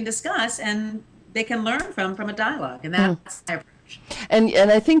that you can discuss and they can learn from a dialogue, and that's my approach.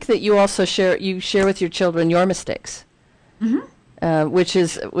 And I think that you also share with your children your mistakes, which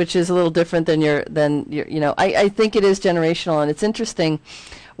is a little different than your. I think it is generational, and it's interesting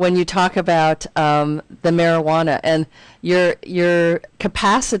when you talk about the marijuana and your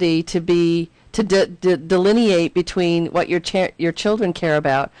capacity to delineate between what your children care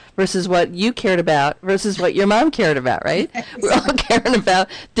about versus what you cared about versus what your mom cared about, right? Exactly. We're all caring about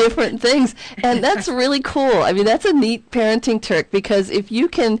different things, and that's really cool. I mean, that's a neat parenting trick, because if you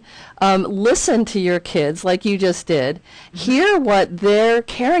can listen to your kids like you just did, hear what they're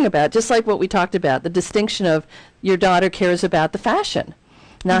caring about, just like what we talked about, the distinction of your daughter cares about the fashion,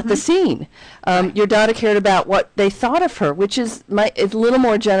 not the scene. Your daughter cared about what they thought of her, which is a little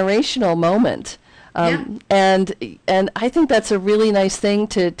more generational moment Yeah. And I think that's a really nice thing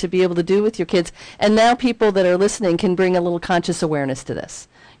to be able to do with your kids. And now people that are listening can bring a little conscious awareness to this.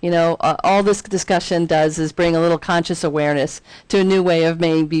 All this discussion does is bring a little conscious awareness to a new way of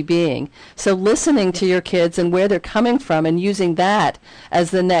maybe being. So listening to your kids and where they're coming from and using that as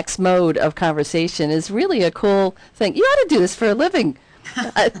the next mode of conversation is really a cool thing. You ought to do this for a living.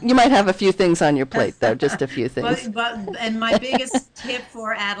 You might have a few things on your plate, though, just a few things. And my biggest tip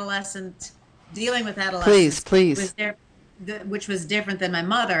for dealing with Please, adolescents please. which was different than my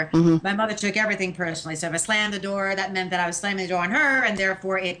mother. My mother took everything personally. So if I slammed the door, that meant that I was slamming the door on her, and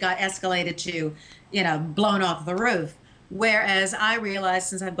therefore it got escalated to, blown off the roof. Whereas I realized,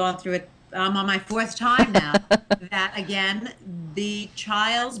 since I've gone through it, I'm on my fourth time now, that again, the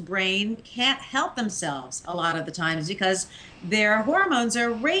child's brain can't help themselves a lot of the times because their hormones are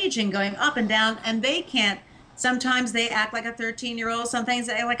raging, going up and down, and they can't. Sometimes they act like a 13-year-old, sometimes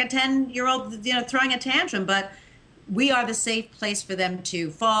they act like a 10-year-old, throwing a tantrum, but we are the safe place for them to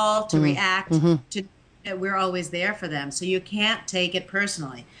fall, to react, we're always there for them. So you can't take it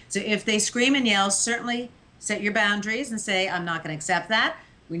personally. So if they scream and yell, certainly set your boundaries and say, I'm not going to accept that.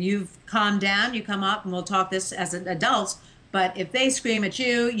 When you've calmed down, you come up and we'll talk this as adults. But if they scream at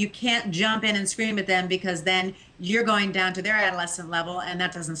you, you can't jump in and scream at them because then you're going down to their adolescent level, and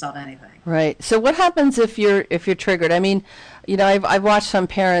that doesn't solve anything. Right. So what happens if you're triggered? I mean, I've watched some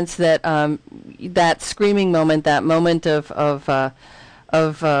parents that that screaming moment, that moment of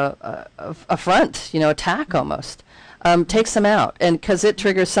affront, attack almost, takes them out, and because it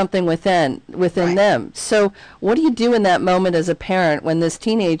triggers something within Right. them. So what do you do in that moment as a parent when this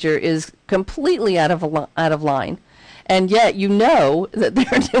teenager is completely out of line? And yet that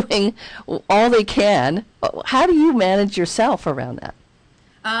they're doing all they can. How do you manage yourself around that?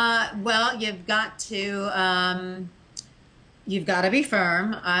 Well, you've got to be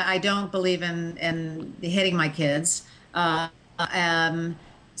firm. I don't believe in hitting my kids. So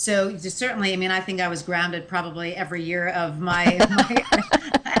certainly, I mean, I think I was grounded probably every year of my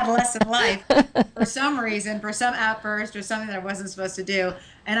adolescent life for some reason, for some outburst or something that I wasn't supposed to do.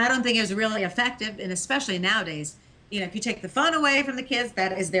 And I don't think it was really effective, and especially nowadays. If you take the fun away from the kids,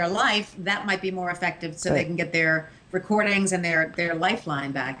 that is their life, that might be more effective so they can get their recordings and their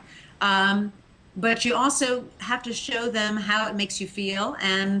lifeline back. But you also have to show them how it makes you feel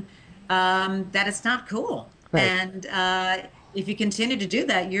and that it's not cool. Right. And if you continue to do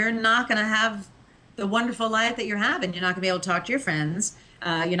that, you're not going to have the wonderful life that you're having. You're not going to be able to talk to your friends.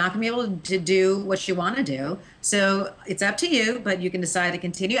 You're not going to be able to do what you want to do. So it's up to you, but you can decide to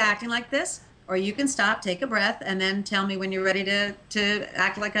continue acting like this, or you can stop, take a breath, and then tell me when you're ready to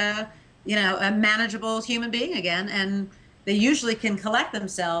act like a manageable human being again. And they usually can collect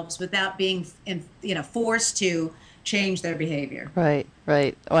themselves without being, forced to change their behavior. Right,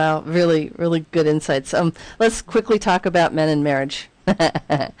 right. Wow, really, really good insights. Let's quickly talk about men in marriage.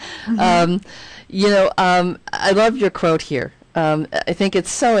 I love your quote here. I think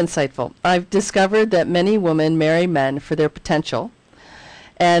it's so insightful. I've discovered that many women marry men for their potential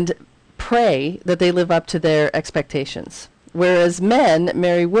and pray that they live up to their expectations, whereas men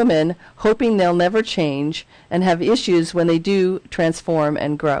marry women hoping they'll never change and have issues when they do transform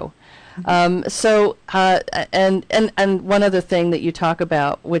and grow. And one other thing that you talk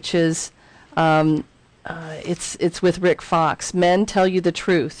about, which is it's with Rick Fox. Men tell you the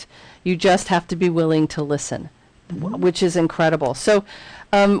truth. You just have to be willing to listen, which is incredible. So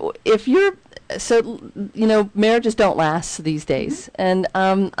marriages don't last these days, and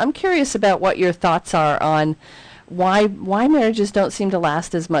I'm curious about what your thoughts are on why marriages don't seem to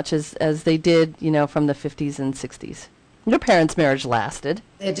last as much as they did, from the 50s and 60s. Your parents' marriage lasted.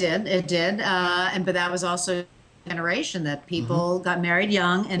 It did, but that was also a generation that people got married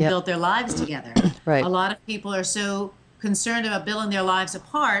young and built their lives together. Right. A lot of people are so concerned about building their lives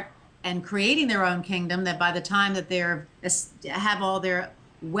apart and creating their own kingdom that by the time that have all their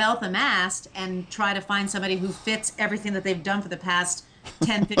wealth amassed and try to find somebody who fits everything that they've done for the past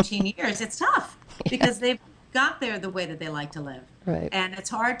 10, 15 years, it's tough because they've got there the way that they like to live. Right. And it's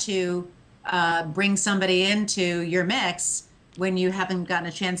hard to bring somebody into your mix when you haven't gotten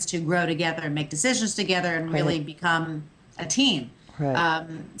a chance to grow together and make decisions together and really become a team. Right.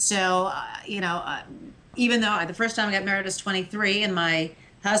 Even though the first time I got married was 23 and my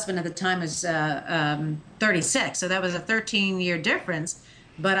husband at the time was 36, so that was a 13-year difference.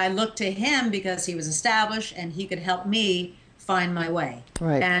 But I looked to him because he was established and he could help me find my way.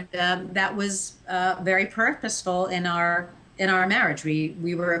 Right. And that was very purposeful in our marriage.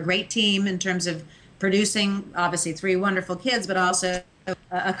 We were a great team in terms of producing, obviously, 3 wonderful kids, but also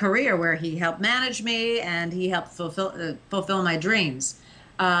a career where he helped manage me and he helped fulfill my dreams.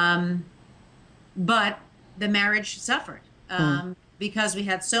 but the marriage suffered because we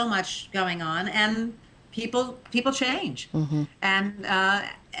had so much going on, and people change, and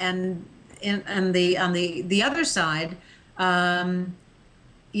on the other side, I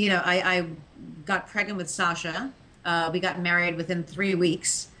got pregnant with Sasha. We got married within 3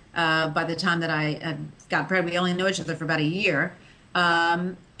 weeks. By the time that I got pregnant, we only knew each other for about a year,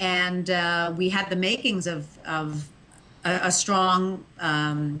 and we had the makings of a strong,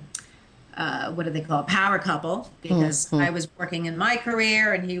 what do they call it, power couple, because I was working in my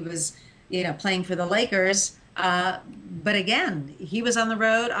career and he was, playing for the Lakers. But again, he was on the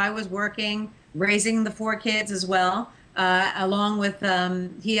road, I was working, raising the 4 kids as well. Along with,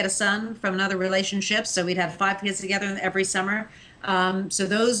 he had a son from another relationship, so we'd have 5 kids together every summer. So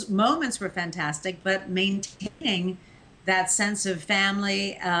those moments were fantastic, but maintaining that sense of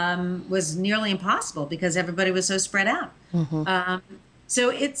family was nearly impossible because everybody was so spread out. So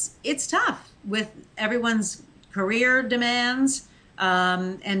it's tough with everyone's career demands,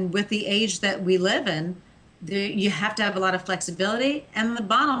 and with the age that we live in. You have to have a lot of flexibility, and the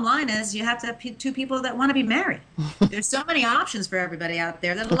bottom line is you have to have 2 people that want to be married. There's so many options for everybody out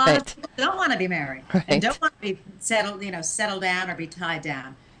there that a lot of people don't want to be married and don't want to be settle down or be tied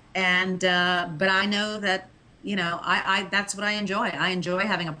down. And but I know that I that's what I enjoy. I enjoy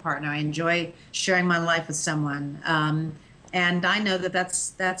having a partner. I enjoy sharing my life with someone, and I know that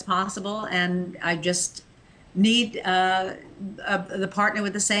that's possible. And I just need the partner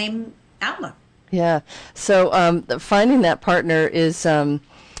with the same outlook. Yeah. So finding that partner is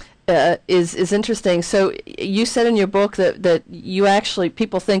interesting. So you said in your book that you actually,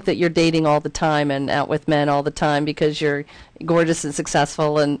 people think that you're dating all the time and out with men all the time because you're gorgeous and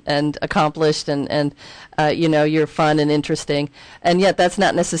successful and accomplished and you're fun and interesting, and yet that's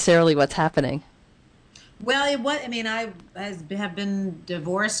not necessarily what's happening. Well, I have been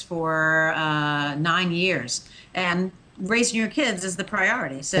divorced for 9 years, and raising your kids is the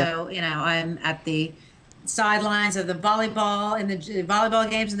priority. So, I'm at the sidelines of the volleyball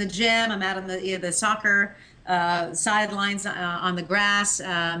games in the gym. I'm out on the soccer sidelines on the grass.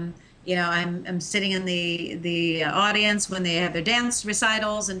 I'm sitting in the audience when they have their dance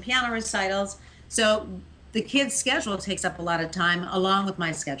recitals and piano recitals. So the kids' schedule takes up a lot of time along with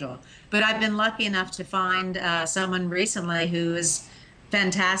my schedule. But I've been lucky enough to find someone recently who is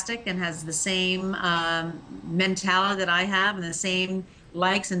fantastic and has the same mentality that I have and the same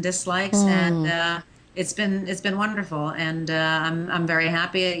likes and dislikes, and it's been wonderful, and I'm very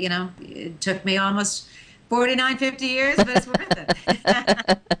happy. It took me almost 50 years, but it's worth it.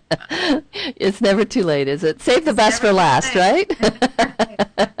 It's never too late, is it? Save the best for last, right?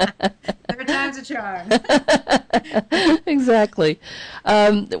 Third time's a charm. Exactly.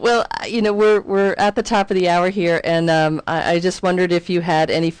 Well, we're at the top of the hour here, and I just wondered if you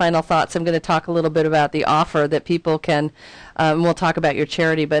had any final thoughts. I'm going to talk a little bit about the offer that people can. We'll talk about your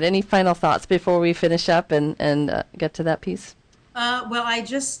charity, but any final thoughts before we finish up and get to that piece? Well, I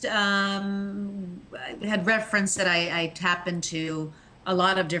just had referenced that I tap into a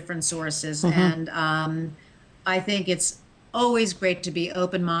lot of different sources, and I think it's always great to be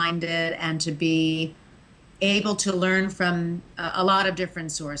open-minded and to be able to learn from a lot of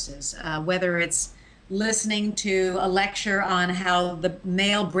different sources, whether it's listening to a lecture on how the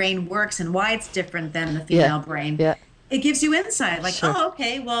male brain works and why it's different than the female brain. Yeah. It gives you insight, like, sure. Oh,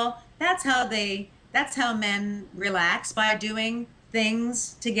 okay, well, that's how men relax, by doing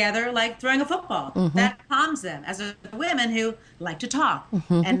things together, like throwing a football. That calms them, as a women who like to talk,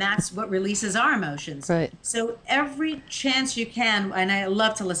 and that's what releases our emotions. Right. So every chance you can, and I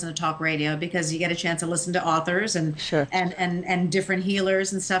love to listen to talk radio because you get a chance to listen to authors and sure. and different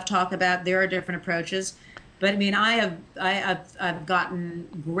healers and stuff talk about their different approaches. But I mean, I've gotten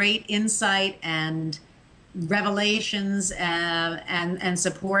great insight and revelations and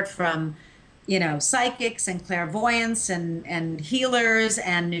support from psychics and clairvoyants and healers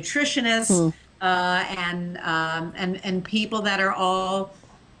and nutritionists and people that are all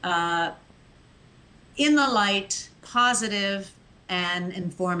in the light, positive and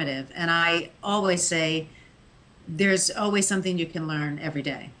informative. And I always say there's always something you can learn every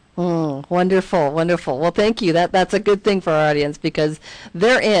day. Wonderful, wonderful. Well, thank you. That's a good thing for our audience because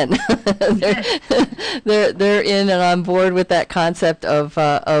they're in. they're in and on board with that concept of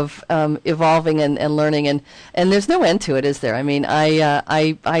evolving and learning, and there's no end to it, is there? I mean,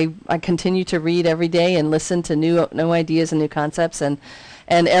 I continue to read every day and listen to new ideas and new concepts, and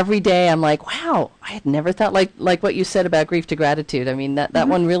every day I'm like, wow, I had never thought like what you said about grief to gratitude. I mean, that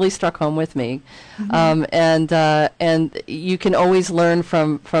one really struck home with me. And you can always learn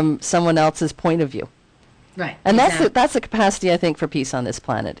from someone else's point of view. Right. And Exactly. that's the capacity, I think, for peace on this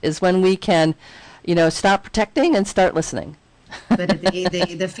planet, is when we can, stop protecting and start listening. But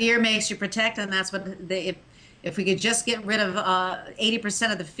the fear makes you protect, and that's what if we could just get rid of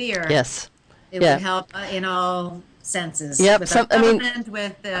 80% of the fear, Yes. it would Yeah. help in all senses Yep. with our I mean, government,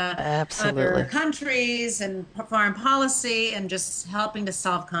 with other absolutely. countries, and foreign policy, and just helping to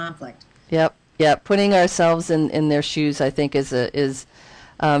solve conflict. Yep. Yep. Putting ourselves in their shoes, I think,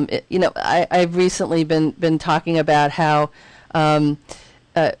 I've recently been talking about how,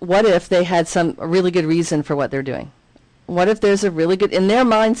 what if they had a really good reason for what they're doing? What if there's a really good, in their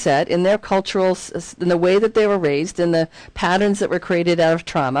mindset, in their in the way that they were raised, in the patterns that were created out of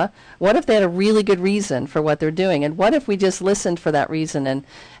trauma, what if they had a really good reason for what they're doing? And what if we just listened for that reason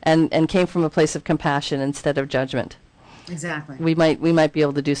and came from a place of compassion instead of judgment? Exactly. We might be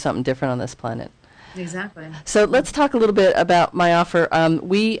able to do something different on this planet. Exactly. So let's talk a little bit about my offer.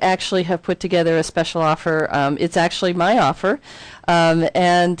 We actually have put together a special offer. It's actually my offer,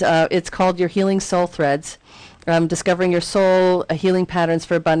 and it's called Your Healing Soul Threads. Discovering Your Soul, Healing Patterns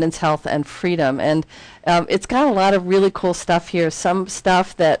for Abundance, Health, and Freedom. And it's got a lot of really cool stuff here, some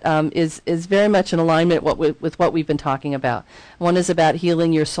stuff that is very much in alignment with what we've been talking about. One is about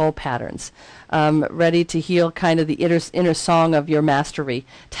healing your soul patterns, ready to heal kind of the inner song of your mastery,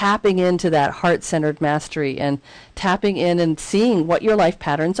 tapping into that heart-centered mastery and tapping in and seeing what your life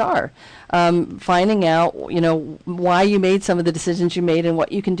patterns are. Finding out, why you made some of the decisions you made and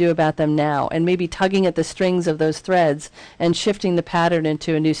what you can do about them now, and maybe tugging at the strings of those threads and shifting the pattern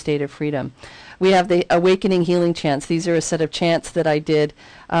into a new state of freedom. We have the Awakening Healing Chants. These are a set of chants that I did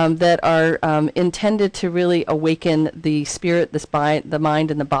that are intended to really awaken the spirit, the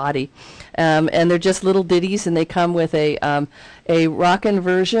mind, and the body. And they're just little ditties, and they come with a rockin'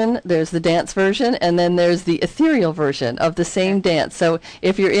 version, there's the dance version, and then there's the ethereal version of the same dance. So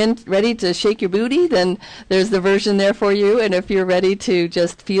if you're ready to shake your booty, then there's the version there for you. And if you're ready to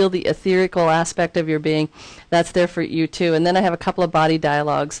just feel the etherical aspect of your being, that's there for you too. And then I have a couple of body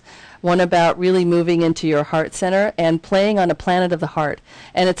dialogues. One about really moving into your heart center and playing on a planet of the heart.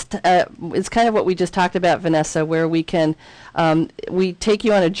 And it's kind of what we just talked about, Vanessa, where we take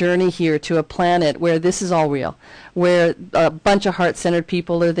you on a journey here to a planet where this is all real, where a bunch of heart-centered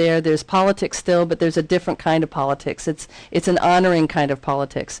people are there. There's politics still, but there's a different kind of politics. It's an honoring kind of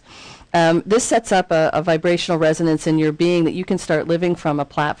politics. This sets up a vibrational resonance in your being that you can start living from, a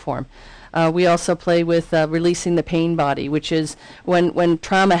platform. We also play with releasing the pain body, which is when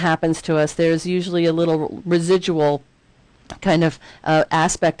trauma happens to us, there's usually a little residual kind of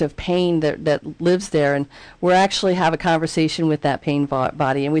aspect of pain that lives there, and we're actually have a conversation with that pain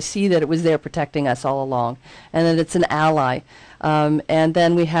body, and we see that it was there protecting us all along, and that it's an ally. And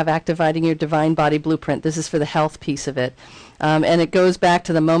then we have activating your divine body blueprint. This is for the health piece of it, and it goes back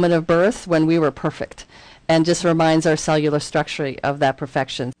to the moment of birth when we were perfect, and just reminds our cellular structure of that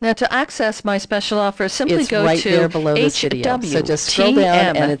perfection. Now, to access my special offer, simply go right to there below this video. So just scroll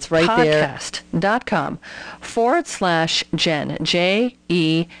down, and it's right there. HWTM.com/Jen,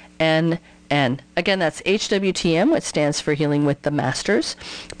 JENN. Again, that's HWTM, which stands for Healing with the Masters,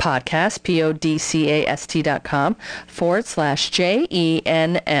 podcast,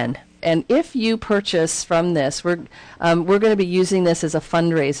 podcast.com/JENN. And if you purchase from this, we're going to be using this as a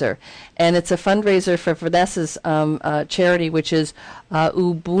fundraiser, and it's a fundraiser for Vanessa's charity, which is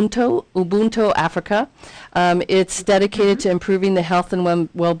Ubuntu Africa. It's dedicated to improving the health and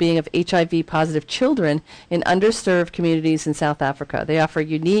well-being of HIV-positive children in underserved communities in South Africa. They offer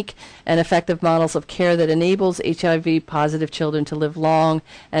unique and effective models of care that enables HIV-positive children to live long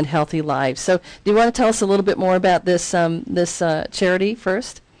and healthy lives. So, do you want to tell us a little bit more about this charity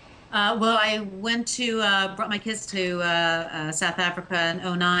first? Well, I brought my kids to South Africa in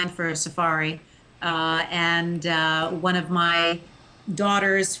 '09 for a safari, and one of my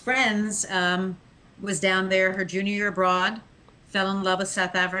daughter's friends was down there her junior year abroad, fell in love with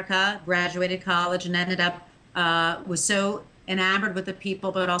South Africa, graduated college, and ended up, was so enamored with the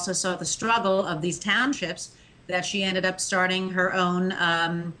people, but also saw the struggle of these townships, that she ended up starting her own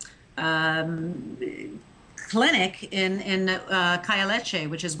clinic in Khayelitsha,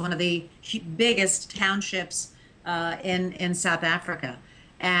 which is one of the biggest townships in South Africa.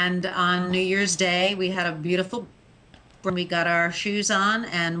 And on New Year's Day, we had a beautiful, we got our shoes on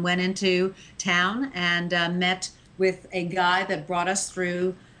and went into town and met with a guy that brought us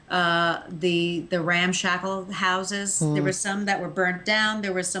through the ramshackle houses. There were some that were burnt down.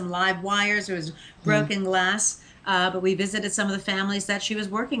 There were some live wires. There was broken glass. But we visited some of the families that she was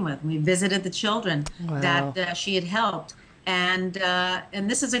working with. We visited the children that she had helped. And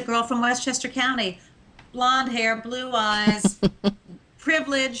this is a girl from Westchester County, blonde hair, blue eyes, privileged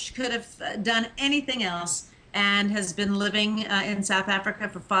privilege, could have done anything else, and has been living in South Africa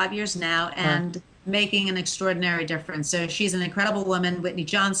for 5 years now and making an extraordinary difference. So she's an incredible woman, Whitney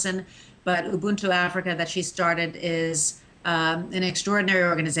Johnson, but Ubuntu Africa that she started is an extraordinary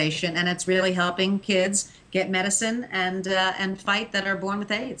organization, and it's really helping kids get medicine and fight that are born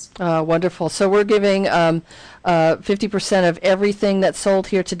with AIDS. Wonderful. So we're giving 50% of everything that's sold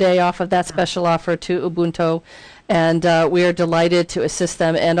here today off of that special offer to Ubuntu. And we are delighted to assist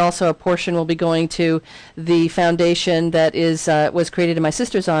them. And also a portion will be going to the foundation that was created in my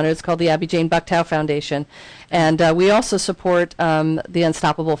sister's honor. It's called the Abby Jane Bucktow Foundation. And we also support the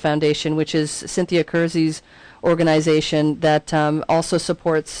Unstoppable Foundation, which is Cynthia Kersey's organization that also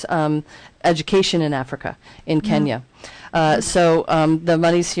supports education in Africa, in Kenya. So the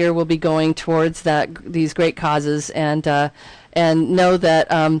monies here will be going towards these great causes, and know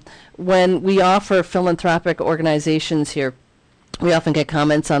that when we offer philanthropic organizations here, we often get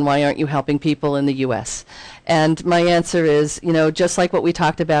comments on why aren't you helping people in the U.S. And my answer is, just like what we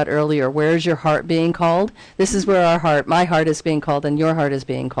talked about earlier, where's your heart being called? This is where my heart is being called, and your heart is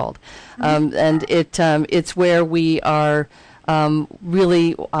being called. And it's where we are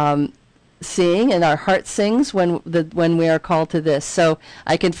really seeing, and our heart sings when we are called to this. So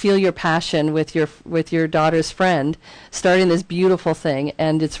I can feel your passion with your daughter's friend starting this beautiful thing,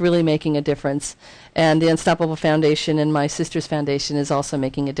 and it's really making a difference. And the Unstoppable Foundation and my sister's foundation is also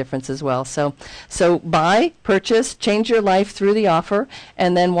making a difference as well. So buy, purchase, change your life through the offer,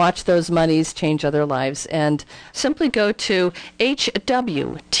 and then watch those monies change other lives. And simply go to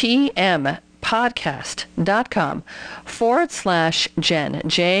hwtmpodcast.com/Jen,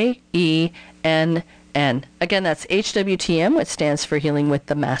 JENN. Again, that's HWTM, which stands for Healing with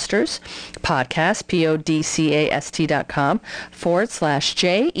the Masters, podcast,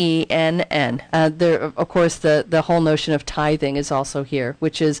 podcast.com/JENN. There, of course, the whole notion of tithing is also here,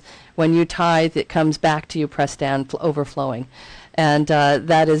 which is when you tithe, it comes back to you, pressed down, overflowing. And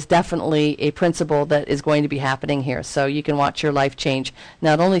that is definitely a principle that is going to be happening here. So you can watch your life change,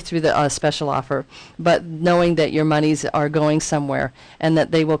 not only through the special offer, but knowing that your monies are going somewhere and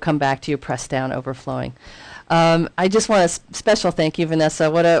that they will come back to you, pressed down, overflowing. I just want a special thank you, Vanessa.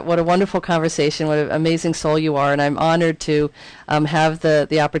 What a wonderful conversation. What an amazing soul you are. And I'm honored to have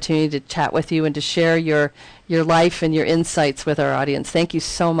the opportunity to chat with you and to share your life and your insights with our audience. Thank you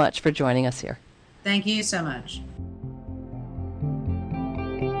so much for joining us here. Thank you so much.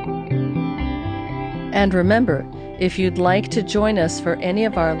 And remember, if you'd like to join us for any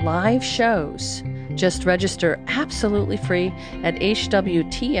of our live shows, just register absolutely free at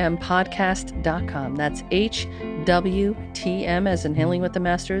hwtmpodcast.com. That's HWTM, as in Healing with the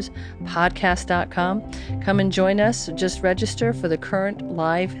Masters, podcast.com. Come and join us. Just register for the current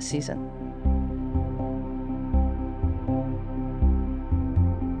live season.